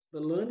the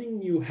learning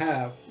you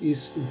have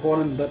is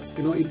important, that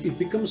it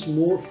becomes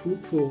more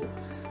fruitful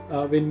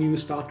when you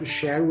start to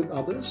share with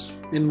others,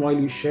 and while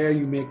you share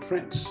you make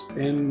friends,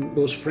 and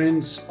those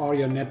friends are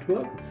your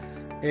network.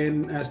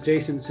 And as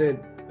Jason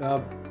said,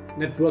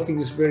 networking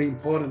is very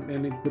important,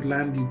 and it could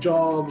land you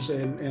jobs,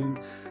 and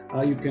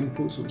you can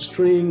pull some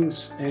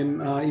strings,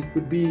 and it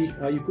could be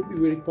you could be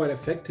very quite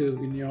effective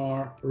in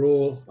your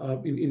role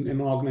in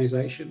an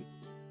organization.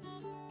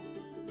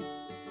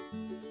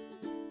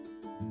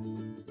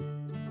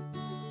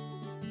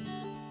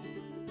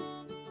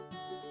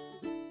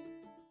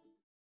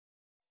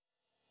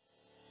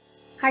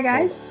 Hi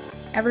guys,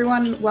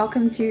 everyone,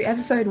 welcome to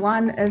episode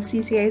 1 of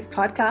CCA's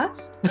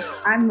podcast.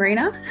 I'm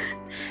Marina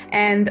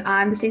and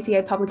I'm the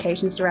CCA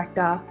Publications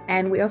Director,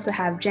 and we also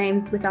have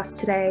James with us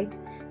today,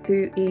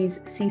 who is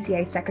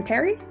CCA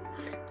Secretary.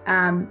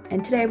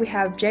 And today we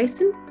have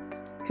Jason,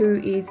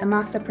 who is a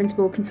Master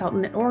Principal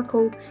Consultant at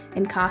Oracle,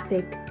 and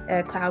Karthik,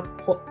 a Cloud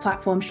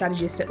Platform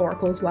Strategist at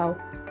Oracle as well.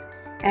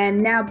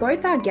 And now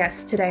both our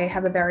guests today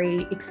have a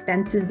very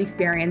extensive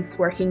experience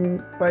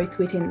working both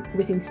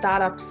within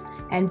startups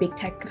and big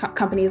tech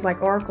companies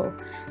like Oracle.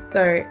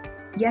 So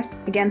yes,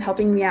 again,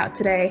 helping me out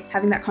today,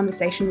 having that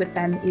conversation with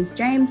them is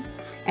James,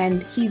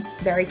 and he's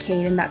very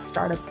keen in that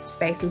startup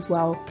space as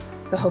well.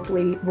 So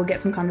hopefully we'll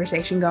get some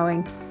conversation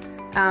going.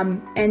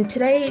 And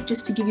today,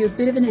 just to give you a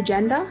bit of an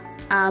agenda,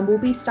 we'll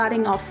be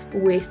starting off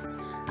with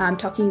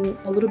talking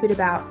a little bit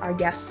about our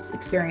guests'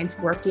 experience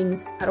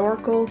working at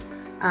Oracle,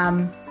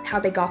 how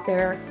they got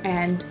there,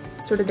 and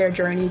sort of their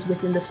journeys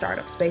within the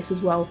startup space as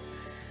well.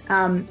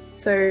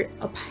 So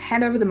I'll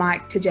hand over the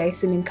mic to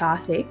Jason and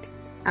Karthik.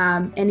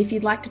 And if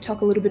you'd like to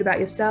talk a little bit about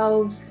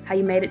yourselves, how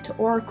you made it to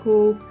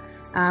Oracle,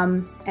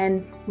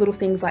 and little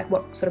things like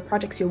what sort of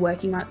projects you're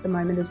working on at the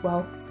moment as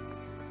well.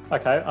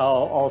 Okay,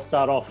 I'll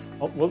start off.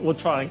 We'll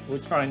try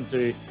and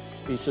do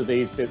each of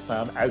these bits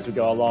as we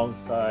go along,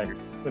 so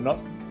we're not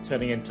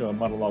turning into a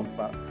monologue.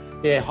 But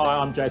yeah, hi,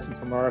 I'm Jason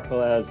from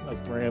Oracle, as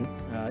Miriam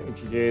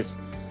introduced.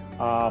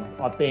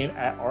 I've been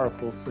at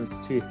Oracle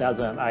since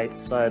 2008,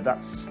 so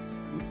that's,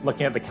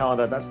 looking at the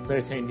calendar, that's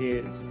 13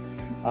 years,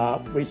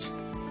 which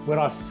when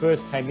I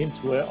first came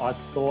into it, I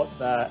thought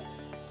that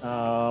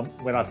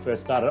when I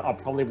first started, I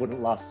probably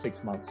wouldn't last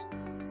 6 months.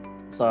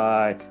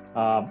 So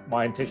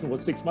my intention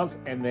was 6 months,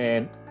 and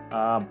then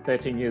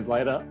 13 years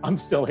later, I'm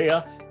still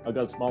here. I've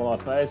got a smile on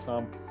my face.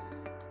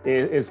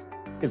 It's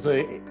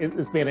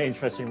been an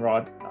interesting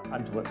ride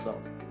unto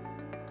itself.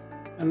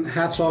 And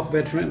hats off,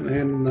 veteran.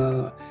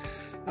 And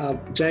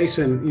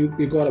Jason,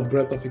 you got a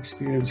breadth of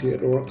experience here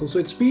at Oracle. So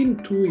it's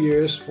been 2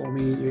 years for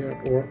me here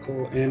at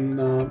Oracle. And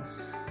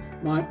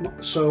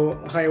so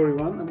hi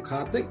everyone, I'm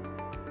Karthik.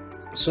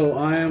 So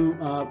I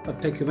am a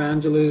tech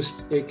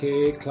evangelist,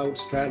 aka cloud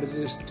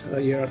strategist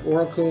here at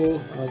Oracle,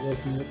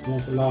 working with some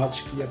of the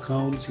large key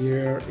accounts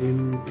here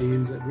in the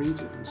ANZ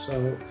region.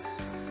 So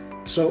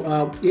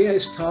I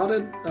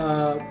started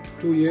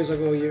 2 years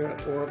ago here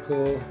at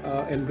Oracle,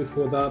 and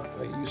before that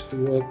I used to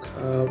work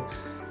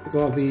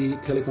with the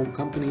telecom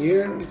company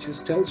here, which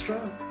is Telstra,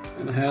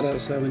 and I had a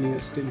 7-year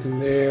stint in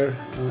there,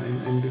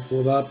 and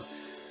before that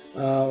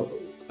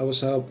I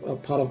was a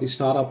part of the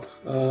startup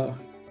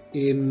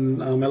in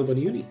Melbourne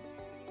Uni.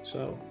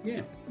 So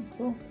yeah.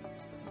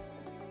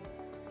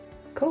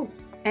 Cool.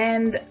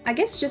 And I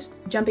guess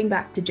just jumping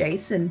back to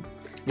Jason,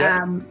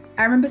 yep.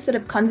 I remember sort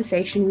of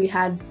conversation we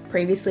had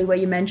previously where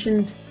you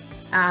mentioned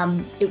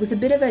it was a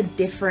bit of a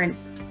different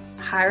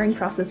hiring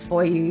process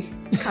for you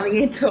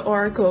coming into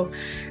Oracle.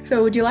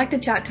 So would you like to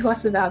chat to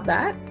us about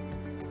that?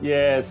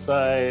 Yeah,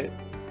 so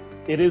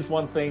it is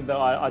one thing that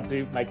I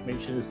do make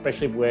mention,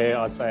 especially where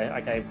I say,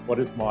 okay, what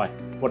is my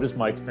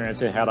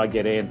experience and how did I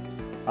get in?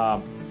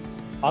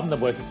 I'm the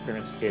work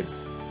experience kid.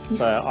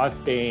 So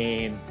I've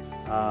been,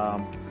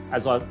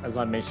 as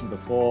I mentioned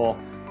before,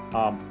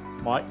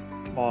 my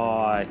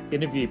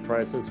interview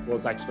process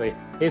was actually,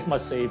 here's my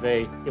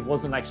CV. It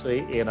wasn't actually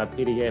in a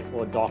PDF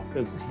or a doc.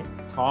 There's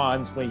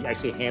times when you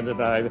actually hand it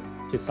over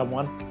to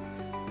someone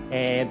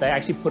and they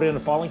actually put it in a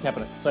filing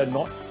cabinet. So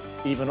not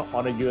even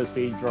on a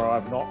USB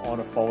drive, not on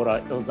a folder.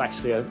 It was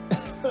actually a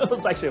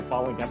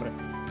filing cabinet,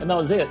 and that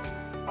was it.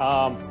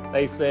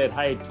 They said,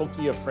 hey, talk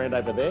to your friend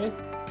over there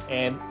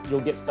and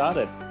you'll get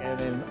started. And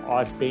then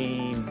I've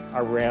been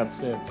around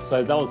since.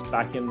 So that was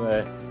back in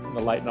the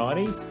late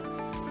 90s.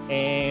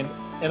 And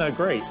I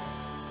agree.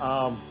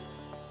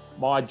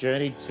 My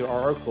journey to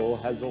Oracle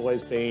has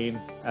always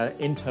been an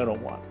internal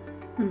one.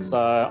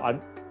 So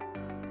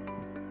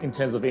in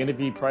terms of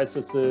interview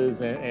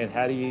processes and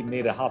how do you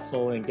need to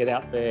hustle and get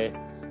out there,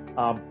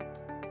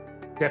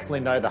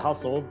 definitely know the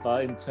hustle,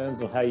 but in terms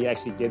of how you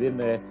actually get in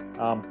there,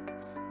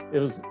 it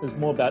was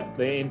more about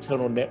the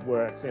internal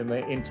networks and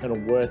the internal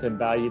worth and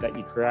value that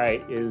you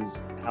create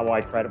is how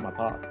I created my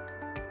path.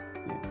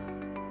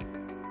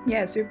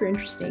 Yeah, super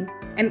interesting.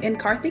 And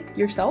Karthik,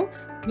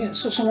 yourself? Yeah,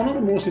 so one of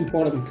the most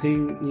important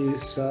thing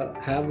is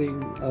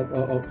having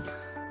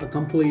a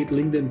complete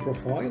LinkedIn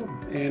profile,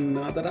 and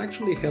that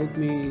actually helped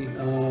me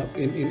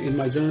in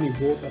my journey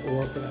both at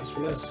Oracle as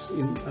well as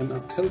in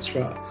at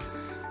Telstra.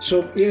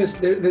 So yes,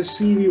 there's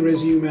CV,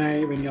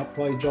 resume. When you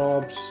apply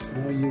jobs,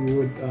 you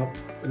would,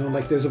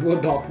 like there's a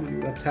Word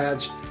document you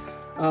attach,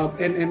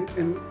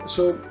 and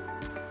so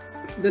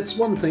that's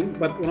one thing.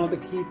 But one of the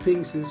key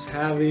things is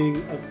having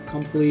a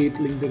complete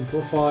LinkedIn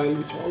profile,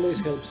 which always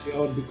helps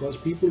you out because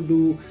people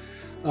do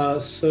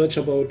search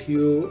about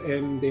you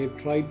and they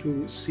try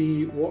to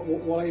see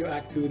what are your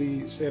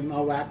activities and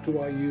how active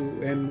are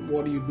you and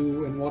what do you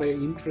do and what are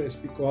your interests,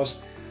 because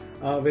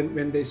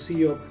when they see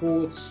your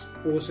posts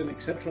and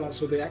etc.,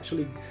 so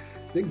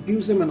it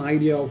gives them an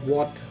idea of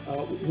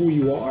who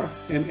you are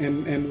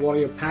and what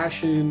your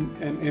passion,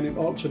 and it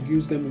also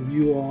gives them a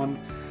view on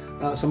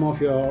some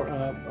of your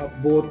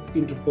both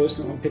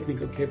interpersonal and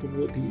technical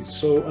capabilities.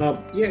 So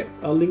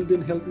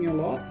LinkedIn helped me a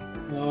lot.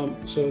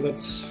 So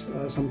that's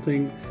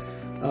something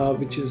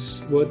which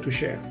is worth to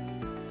share.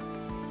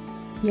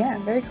 Yeah,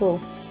 very cool.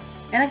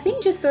 And I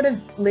think just sort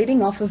of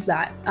leading off of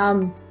that,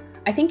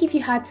 I think if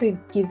you had to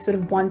give sort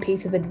of one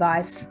piece of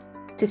advice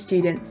to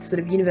students, sort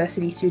of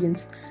university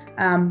students,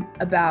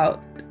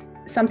 about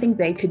something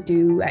they could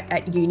do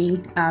at uni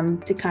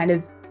to kind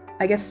of,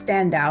 I guess,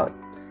 stand out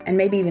and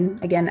maybe even,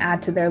 again,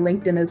 add to their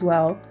LinkedIn as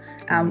well,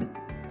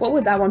 what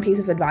would that one piece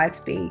of advice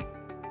be,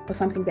 or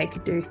something they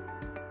could do?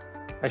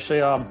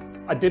 Actually,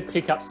 I did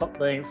pick up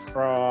something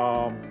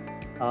from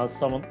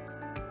some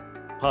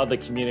part of the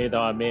community that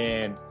I'm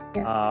in,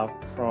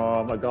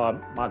 from a guy,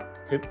 Mark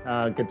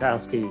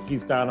Gadowski.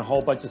 He's done a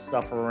whole bunch of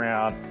stuff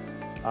around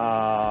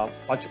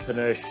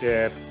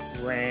entrepreneurship,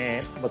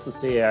 was the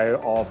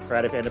CEO of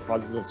Creative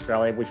Enterprises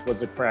Australia, which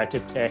was a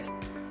creative tech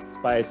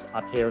space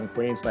up here in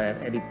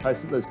Queensland. And he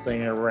posted this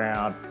thing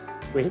around,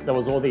 there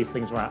was all these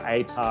things around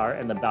ATAR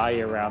and the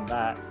value around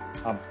that.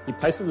 He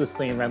posted this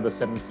thing around the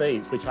 7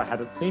 Cs, which I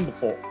hadn't seen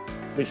before,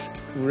 which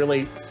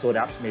really stood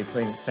out to me. It's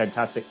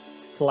fantastic.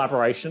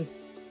 Collaboration,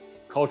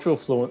 cultural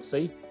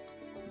fluency,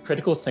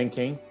 critical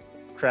thinking,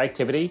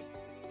 creativity,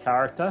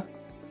 character,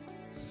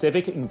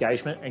 civic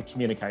engagement, and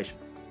communication.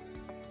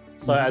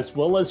 So as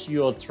well as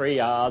your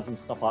 3 Rs and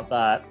stuff like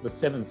that, the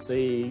 7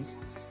 Cs,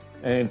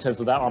 in terms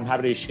of that, I'm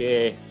happy to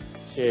share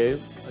a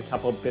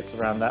couple of bits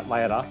around that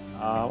later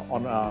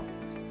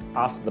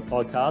after the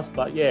podcast.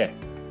 But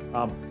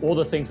all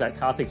the things that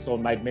Karthik sort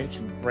of made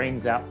mention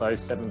brings out those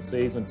 7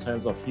 Cs in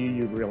terms of who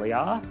you really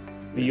are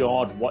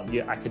beyond what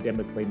you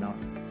academically know.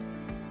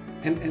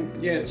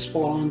 And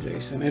spot on,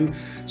 Jason. And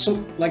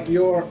so like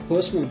your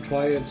personal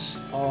traits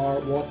are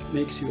what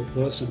makes you a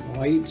person,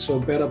 right? So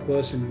better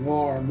person you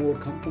are, more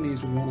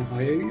companies will want to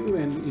hire you,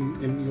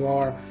 and you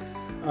are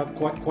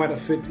quite a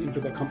fit into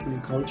the company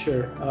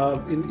culture.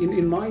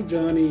 In my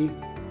journey,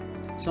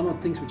 some of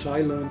the things which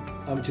I learned,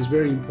 which is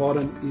very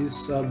important,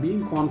 is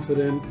being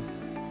confident,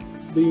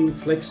 being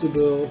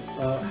flexible,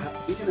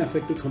 being an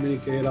effective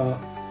communicator,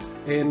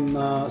 and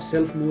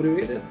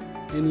self-motivated.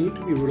 And you need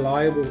to be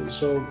reliable.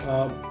 So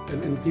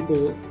and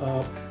people,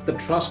 the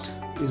trust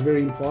is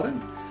very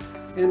important,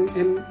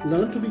 and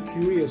learn to be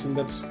curious, and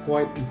that's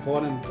quite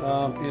important.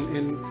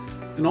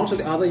 And also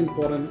the other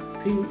important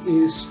thing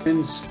is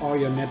friends are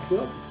your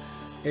network.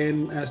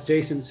 And as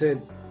Jason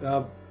said,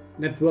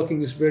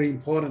 networking is very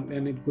important,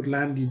 and it could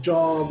land you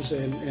jobs,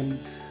 and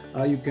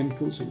you can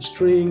pull some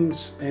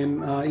strings,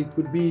 and it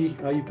could be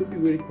you could be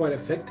really quite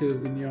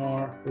effective in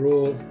your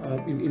role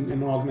in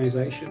an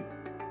organization.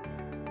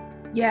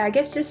 Yeah, I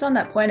guess just on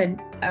that point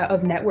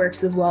of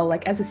networks as well,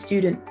 like as a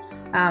student,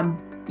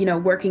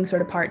 working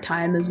sort of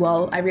part-time as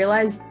well, I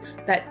realized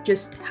that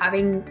just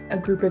having a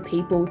group of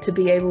people to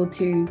be able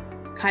to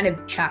kind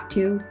of chat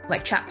through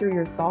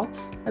your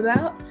thoughts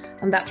about,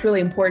 that's really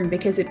important,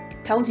 because it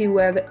tells you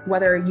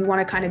whether you want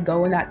to kind of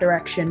go in that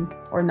direction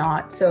or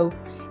not. So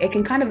it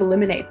can kind of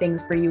eliminate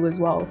things for you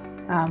as well.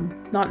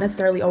 Not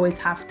necessarily always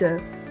have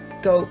to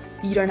go,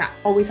 you don't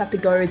always have to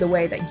go the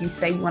way that you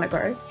say you want to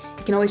go.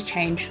 You can always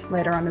change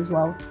later on as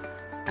well.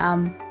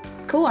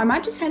 Cool. I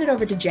might just hand it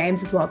over to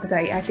James as well, because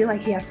I feel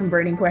like he has some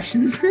burning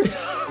questions.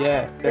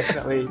 Yeah,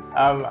 definitely.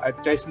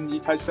 Jason,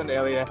 you touched on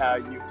earlier how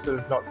you've sort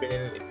of not been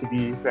in an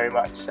interview very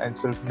much and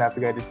sort of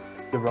navigated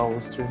the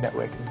roles through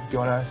networking. Do you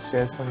want to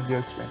share some of your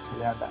experiences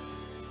around that?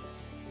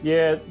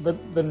 Yeah,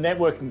 the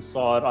networking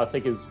side, I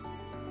think,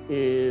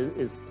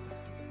 is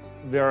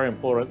very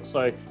important.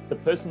 So the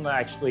person that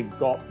actually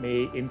got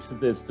me into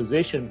this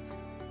position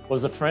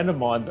was a friend of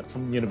mine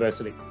from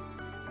university.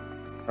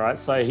 Right,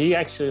 so he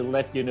actually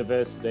left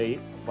university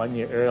 1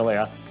 year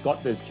earlier,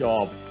 got this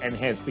job, and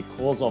hence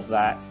because of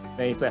that,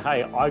 then he said,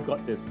 hey, I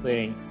got this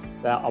thing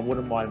that I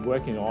wouldn't mind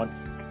working on.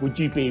 Would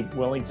you be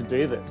willing to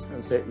do this? And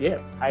I said,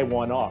 yeah, hey,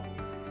 why not?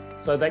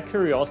 So that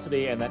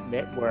curiosity and that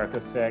network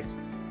effect,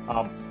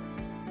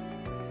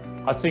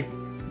 I think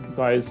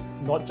goes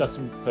not just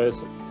in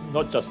person,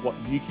 not just what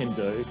you can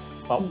do,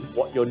 but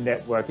what your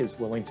network is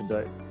willing to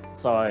do.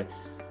 So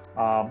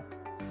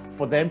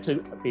for them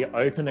to be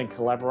open and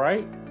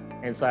collaborate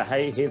and say,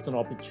 hey, here's an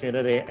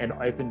opportunity, and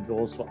open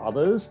doors for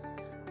others,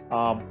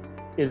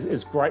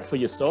 is great for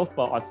yourself.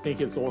 But I think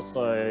it's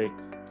also,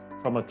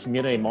 from a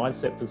community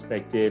mindset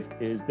perspective,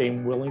 is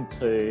being willing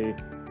to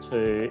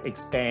to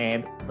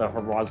expand the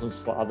horizons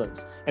for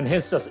others. And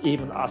hence just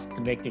even us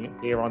connecting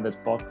here on this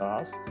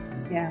podcast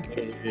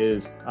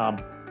is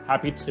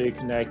happy to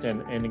connect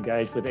and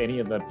engage with any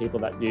of the people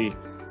that you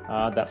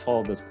that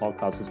follow this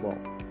podcast as well.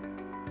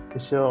 For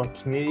sure,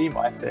 community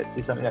mindset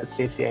is something that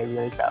CCA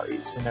really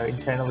values.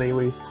 Internally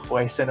we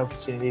always send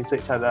opportunities to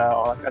each other.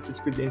 Oh, that's a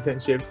good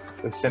internship.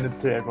 We'll send it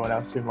to everyone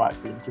else who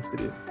might be interested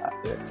in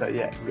it. So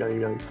yeah, really,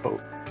 really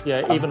cool.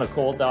 Yeah, even a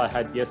call that I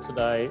had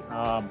yesterday,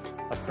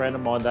 a friend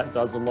of mine that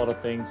does a lot of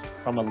things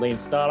from a lean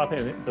startup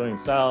and doing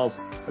sales,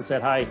 I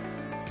said, hey,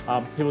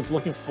 he was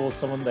looking for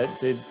someone that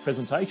did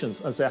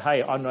presentations. I said,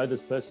 hey, I know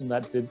this person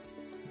that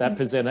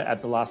presented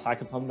at the last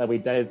hackathon that we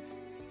did,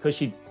 because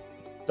she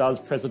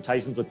does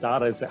presentations with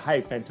data. And said,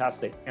 hey,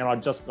 fantastic. And I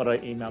just got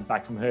an email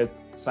back from her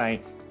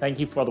saying, thank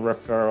you for the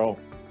referral.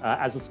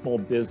 As a small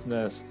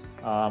business,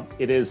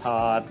 it is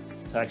hard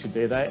to actually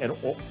do that.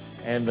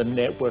 And the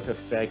network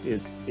effect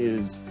is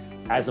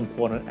as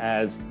important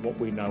as what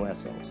we know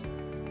ourselves.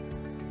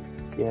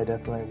 Yeah,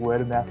 definitely.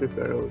 Word of mouth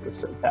referral is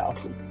so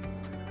powerful.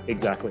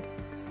 Exactly.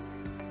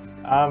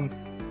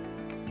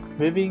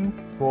 Moving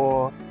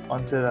more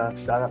onto the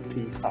startup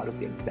piece side of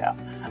things now.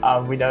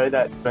 We know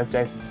that both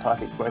Jason and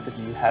Karthik, both of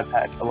you have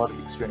had a lot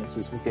of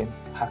experiences within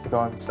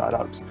hackathon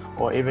startups,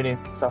 or even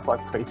in stuff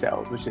like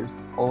pre-sales, which is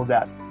all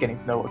about getting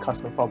to know what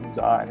customer problems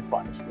are and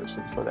finding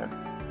solutions for them.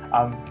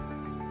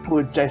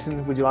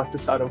 Jason, would you like to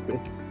start off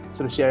with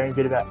sort of sharing a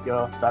bit about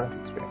your startup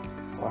experience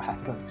or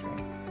hackathon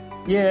experience?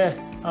 Yeah,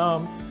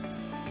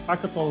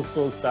 hackathon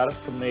sort of started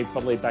for me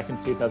probably back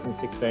in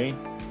 2016.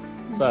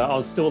 So I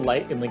was still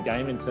late in the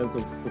game in terms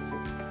of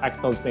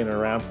hackathon's been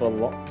around for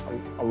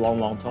a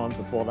long time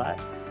before that.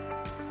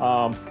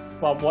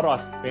 But what I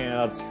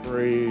found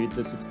through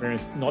this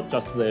experience, not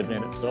just the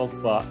event itself,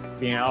 but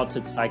being able to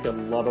take a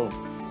lot of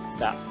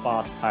that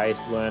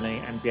fast-paced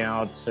learning and being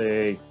able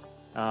to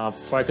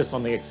focus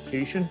on the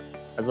execution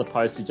as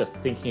opposed to just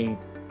thinking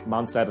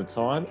months at a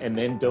time and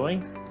then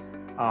doing.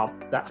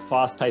 That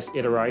fast-paced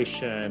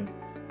iteration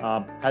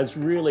has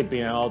really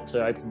been able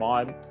to open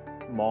my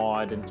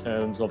mind in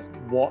terms of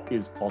what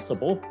is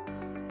possible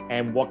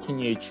and what can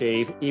you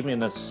achieve even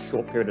in a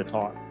short period of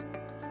time.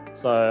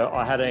 So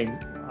I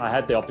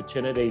had the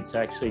opportunity to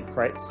actually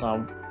create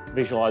some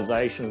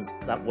visualizations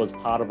that was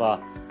part of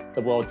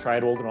the World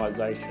Trade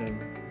Organization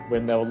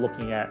when they were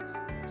looking at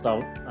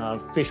some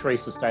fishery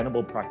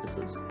sustainable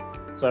practices.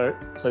 So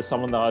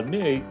someone that I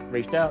knew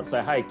reached out and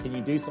said, hey, can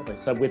you do something?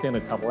 So within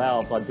a couple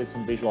hours, I did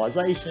some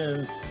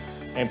visualizations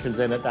and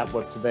presented that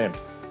work to them.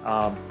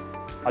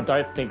 I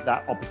don't think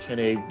that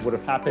opportunity would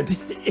have happened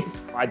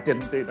if I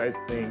didn't do those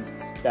things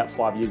about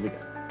 5 years ago.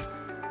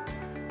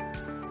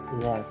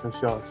 Yeah, for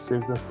sure.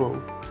 Super cool.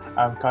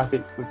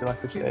 Karthik, would you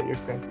like to share your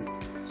experience?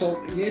 So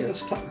yeah,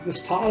 the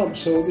startup,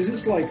 so this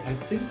is like, I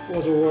think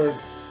was over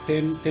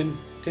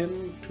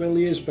 12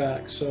 years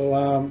back.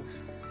 So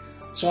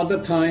at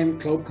the time,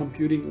 cloud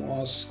computing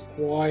was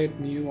quite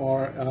new,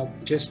 or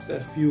just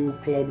a few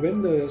cloud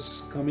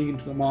vendors coming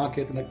into the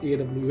market like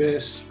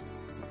AWS.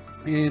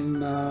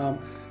 And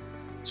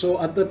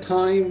so at the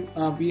time,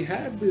 we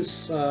had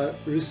this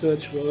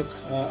research work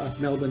at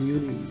Melbourne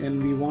Uni,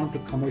 and we wanted to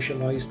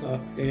commercialize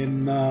that.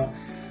 And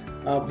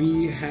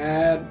we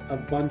had a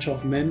bunch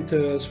of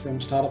mentors from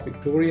Startup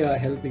Victoria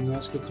helping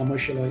us to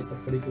commercialize the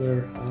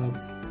particular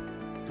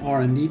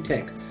R&D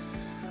tech.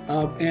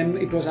 And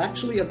it was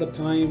actually at the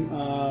time,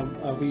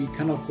 we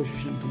kind of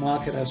positioned the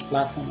market as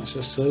platform as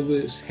a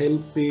service,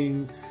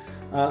 helping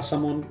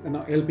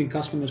helping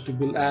customers to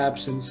build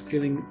apps and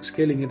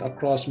scaling it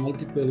across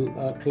multiple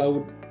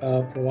cloud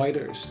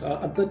providers.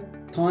 At the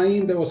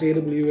time, there was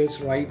AWS,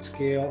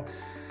 RightScale,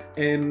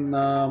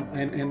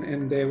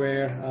 and there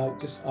were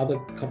just other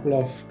couple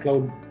of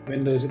cloud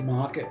vendors in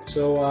market.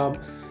 So,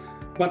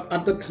 but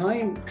at the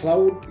time,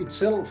 cloud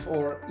itself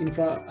or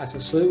infra as a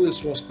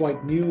service was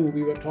quite new.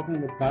 We were talking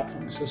about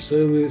platform as a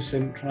service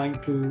and trying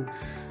to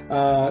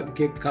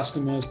get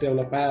customers,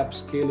 develop apps,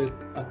 scale it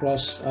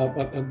across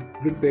a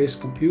grid-based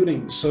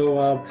computing.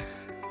 So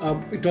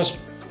it was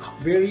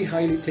very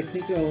highly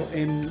technical,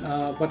 and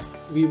but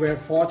we were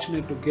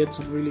fortunate to get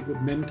some really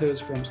good mentors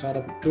from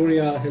Startup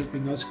Victoria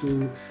helping us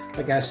to,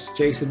 like as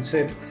Jason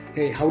said,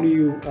 hey, how do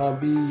you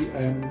be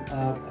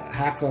a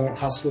hacker,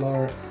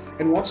 hustler,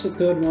 and what's the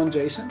third one,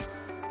 Jason?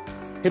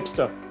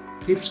 Hipster,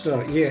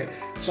 yeah.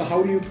 So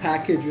how do you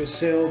package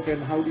yourself,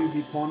 and how do you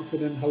be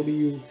confident? How do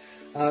you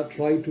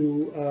try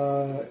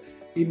to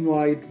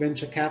invite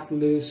venture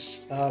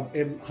capitalists,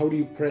 and how do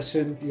you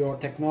present your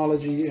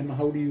technology, and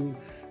how do you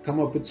come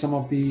up with some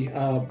of the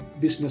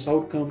business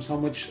outcomes, how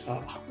much,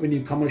 when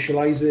you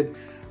commercialize it,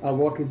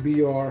 what would be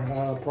your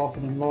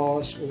profit and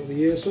loss over the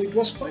years. So it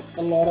was quite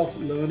a lot of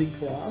learning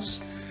for us.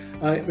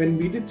 When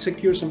we did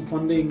secure some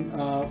funding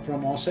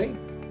from OSAI,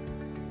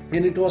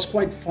 and it was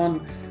quite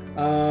fun,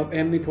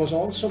 and it was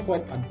also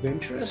quite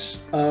adventurous.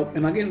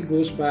 And again, it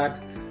goes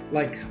back,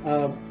 like,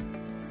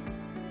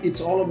 it's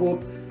all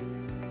about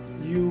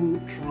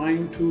you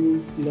trying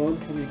to learn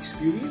from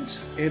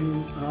experience,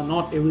 and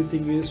not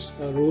everything is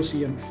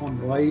rosy and fun,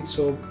 right?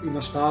 So in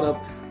a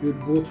startup, you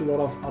go through a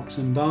lot of ups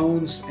and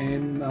downs,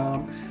 and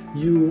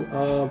you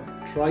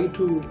try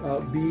to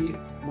be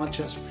much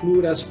as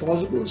fluid as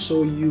possible.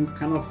 So you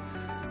kind of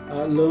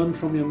learn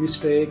from your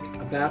mistake,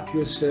 adapt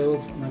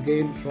yourself, and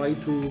again try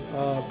to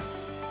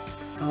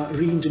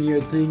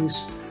re-engineer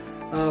things.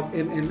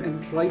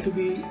 And try to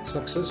be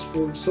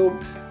successful. So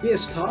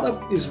yes,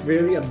 startup is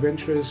very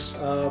adventurous,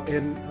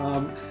 and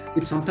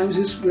it sometimes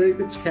is very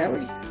bit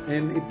scary,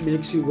 and it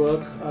makes you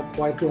work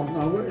quite long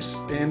hours.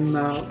 And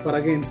but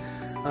again,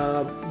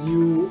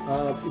 you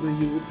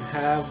would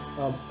have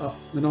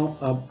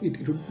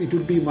it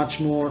would be much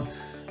more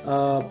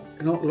a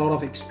lot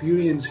of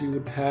experience you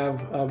would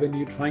have when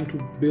you're trying to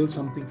build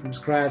something from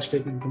scratch,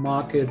 taking it to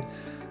market,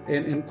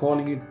 and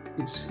calling it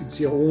it's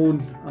your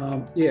own.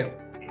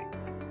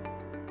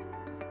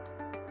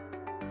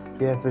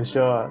 Yeah, for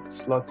sure.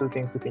 There's lots of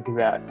things to think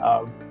about.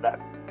 That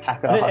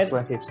hacker, hustler,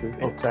 and hipsters.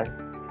 Oh, sorry.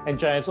 And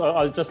James,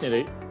 I just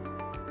need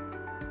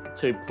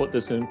to put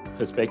this in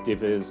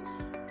perspective. Is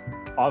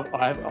I've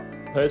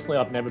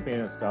never been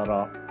in a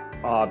startup.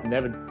 I've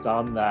never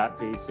done that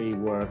VC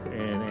work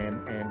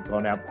and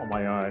gone out on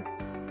my own.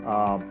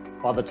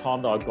 By the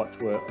time that I got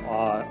to it,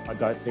 I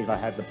don't think I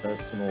had the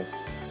personal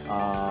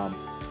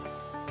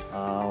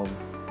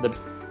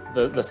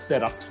the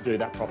setup to do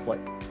that properly.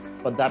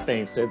 But that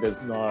being said,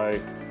 there's no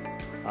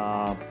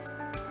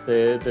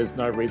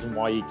reason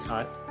why you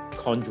can't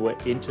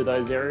conduit into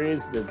those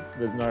areas.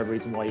 There's no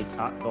reason why you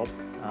can't help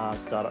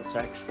startups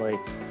actually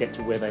get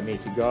to where they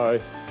need to go,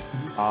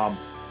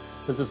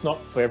 because it's not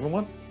for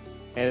everyone,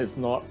 and it's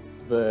not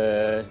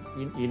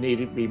you need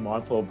to be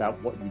mindful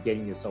about what you're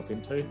getting yourself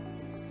into.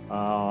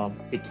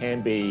 It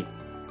can be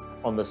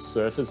on the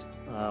surface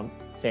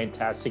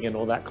fantastic and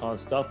all that kind of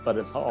stuff, but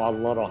it's a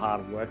lot of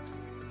hard work.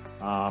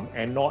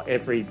 And not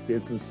every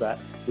business that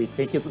we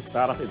think is a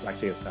startup is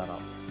actually a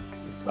startup.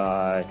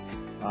 So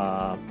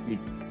you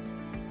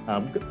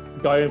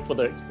go in for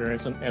the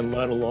experience and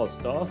learn a lot of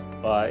stuff,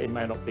 but it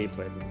may not be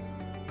for everyone.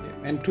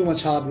 Yeah, and too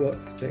much hard work,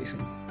 Jason.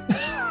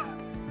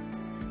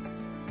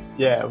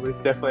 Yeah,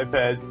 we've definitely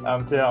heard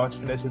through our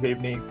entrepreneurship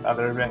evenings,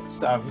 other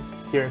events,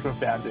 hearing from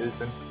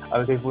founders and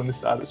other people in the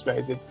startup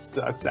space, it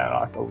does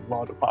sound like a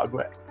lot of hard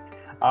work.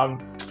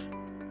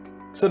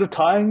 Sort of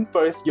tying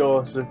both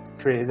your sort of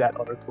careers at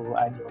Oracle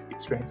and your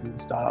experiences in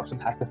startups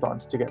and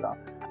hackathons together,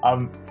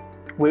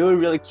 we were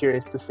really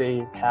curious to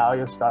see how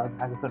your startup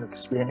hackathon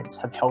experience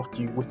have helped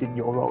you within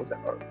your roles at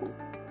Oracle.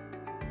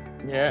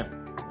 Yeah,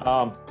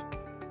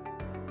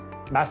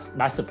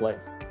 massively.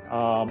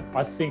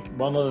 I think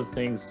one of the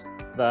things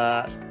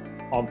that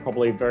I'm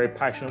probably very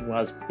passionate when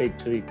I speak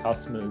to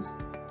customers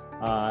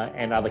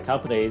and other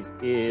companies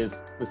is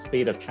the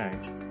speed of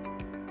change.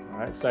 All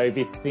right, so if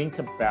you think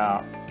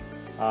about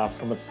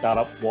from a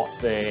startup what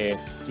they're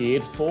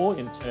geared for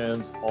in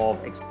terms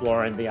of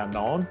exploring the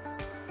unknown,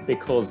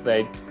 because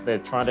they're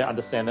trying to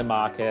understand the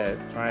market,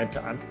 trying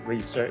to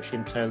research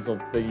in terms of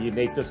the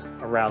uniqueness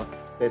around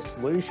their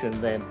solution,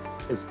 then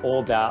it's all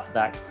about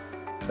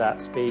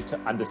that speed to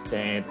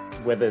understand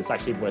whether it's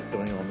actually worth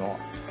doing or not.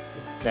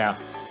 Now,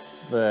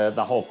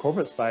 the whole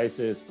corporate space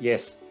is,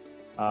 yes,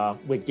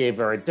 we're geared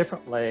very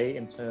differently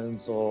in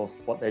terms of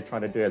what they're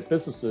trying to do as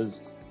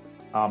businesses,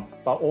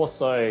 but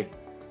also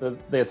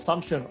the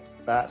assumption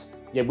that,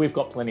 yeah, we've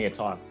got plenty of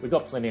time, we've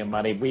got plenty of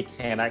money, we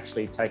can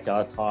actually take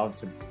our time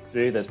to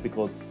do this,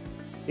 because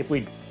if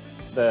we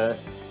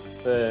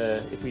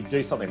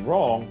do something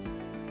wrong,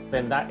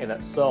 then that in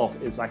itself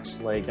is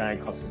actually going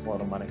to cost us a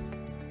lot of money.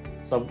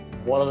 So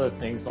one of the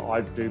things that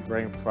I do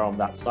bring from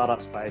that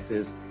startup space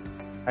is,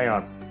 hang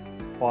on,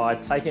 by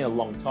taking a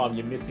long time,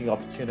 you're missing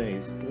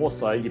opportunities.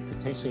 Also, you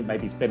potentially may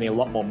be spending a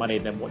lot more money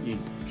than what you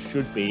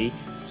should be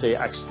to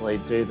actually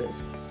do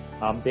this.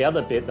 The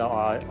other bit that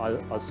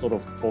I sort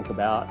of talk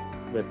about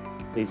with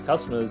these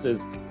customers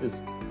is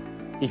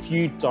if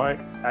you don't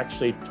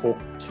actually talk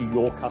to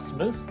your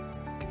customers,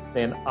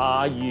 then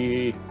are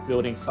you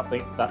building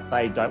something that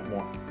they don't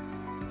want,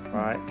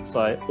 right?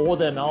 So all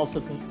the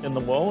analysis in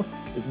the world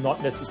is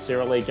not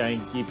necessarily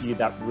going to give you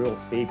that real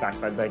feedback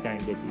that they're going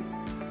to give you.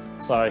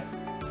 So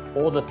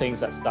all the things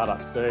that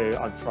startups do,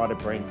 I try to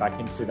bring back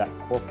into that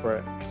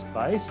corporate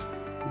space,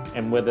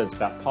 and whether it's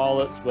about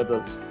pilots, whether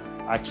it's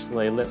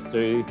actually let's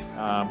do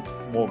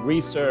more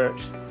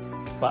research,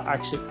 but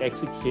actually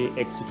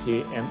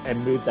execute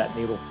and move that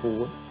needle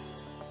forward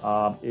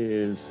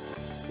is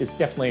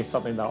definitely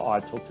something that I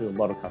talk to a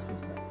lot of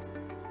customers about.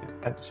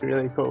 That's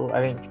really cool.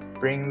 I think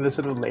bringing the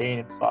sort of lean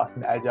and fast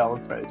and agile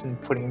approach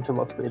and putting into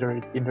lots of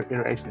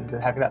iterations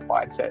and having that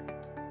mindset,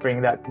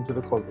 bringing that into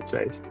the corporate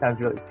space sounds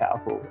really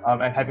powerful.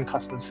 And having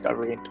customer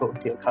discovery and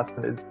talking to your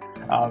customers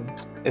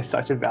is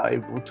such a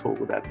valuable tool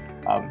that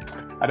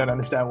I don't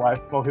understand why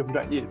more people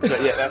don't use.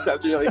 But yeah, that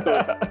sounds really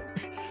cool.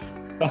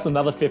 That's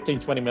another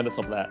 15-20 minutes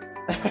of that.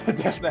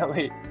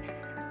 Definitely.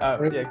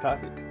 Yeah,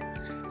 Karthik.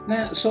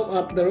 Now,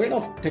 so the rate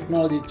of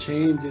technology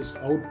change is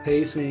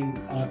outpacing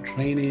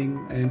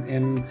training,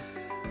 and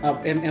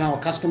and our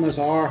customers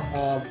are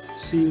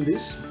seeing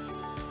this.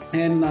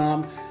 And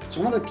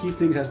so one of the key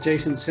things, as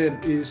Jason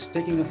said, is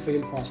taking a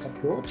fail-fast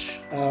approach,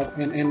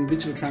 and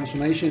digital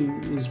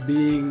transformation is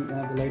being one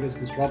of the latest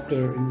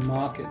disruptor in the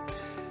market.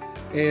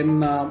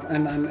 And our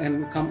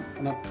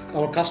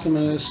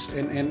customers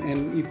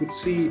and you could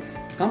see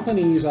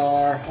companies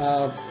are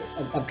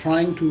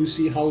trying to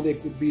see how they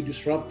could be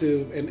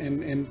disruptive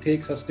and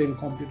take sustained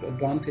competitive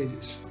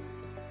advantages.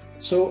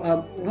 So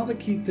one of the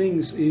key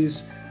things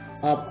is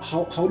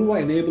how do I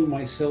enable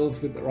myself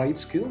with the right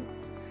skill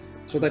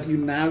so that you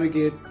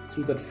navigate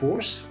through that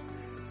force.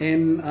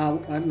 And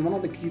one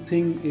of the key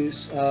things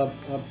is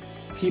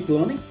keep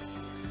learning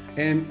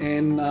and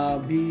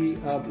be,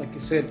 like I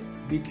said,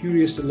 be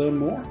curious to learn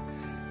more,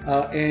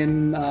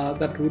 and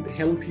that would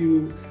help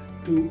you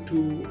to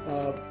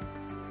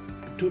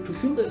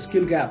fill the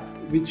skill gap,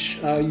 which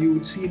you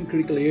would see in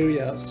critical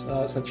areas,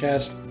 such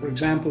as, for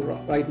example,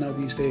 right now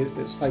these days,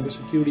 there's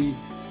cybersecurity,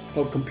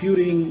 cloud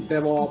computing,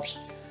 DevOps,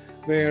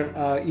 where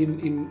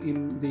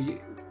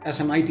as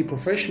an IT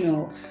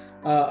professional,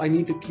 I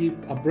need to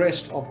keep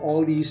abreast of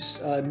all these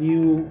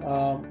new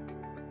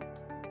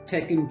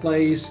tech in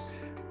place,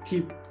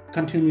 keep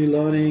continually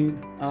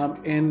learning,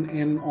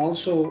 and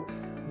also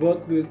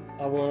work with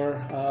our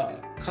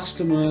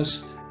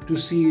customers to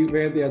see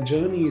where their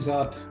journey is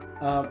at,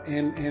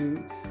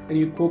 and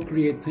you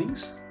co-create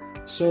things.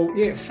 So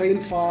yeah,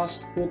 fail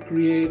fast,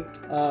 co-create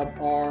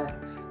are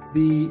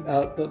the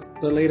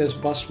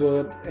latest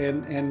buzzword,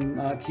 and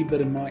keep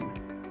that in mind.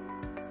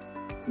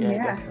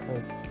 Yeah.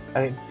 Definitely.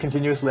 I think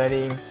continuous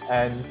learning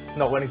and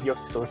not wanting your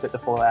skill set to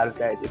fall out of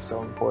date is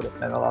so important,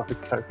 and I love the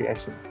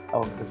co-creation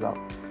element as well.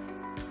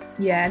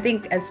 Yeah, I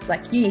think as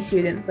like uni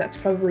students, that's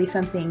probably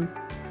something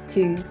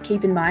to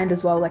keep in mind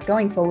as well. Like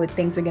going forward,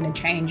 things are going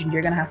to change and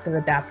you're going to have to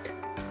adapt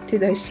to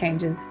those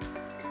changes.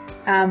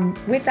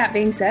 With that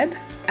being said,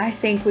 I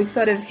think we've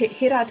sort of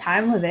hit our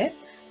time limit.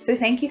 So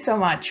thank you so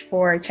much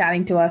for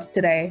chatting to us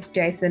today,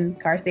 Jason,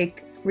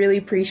 Karthik. Really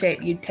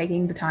appreciate you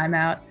taking the time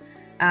out.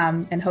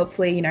 And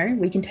hopefully,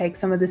 we can take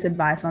some of this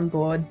advice on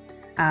board,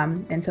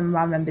 and some of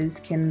our members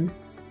can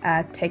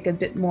take a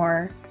bit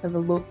more of a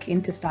look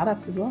into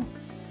startups as well.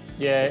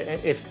 Yeah,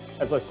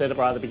 as I said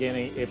right at the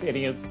beginning, if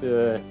any of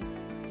the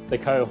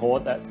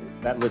cohort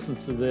that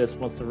listens to this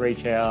wants to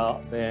reach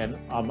out, then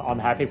I'm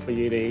happy for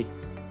you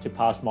to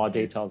pass my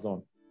details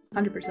on.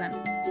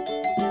 100%.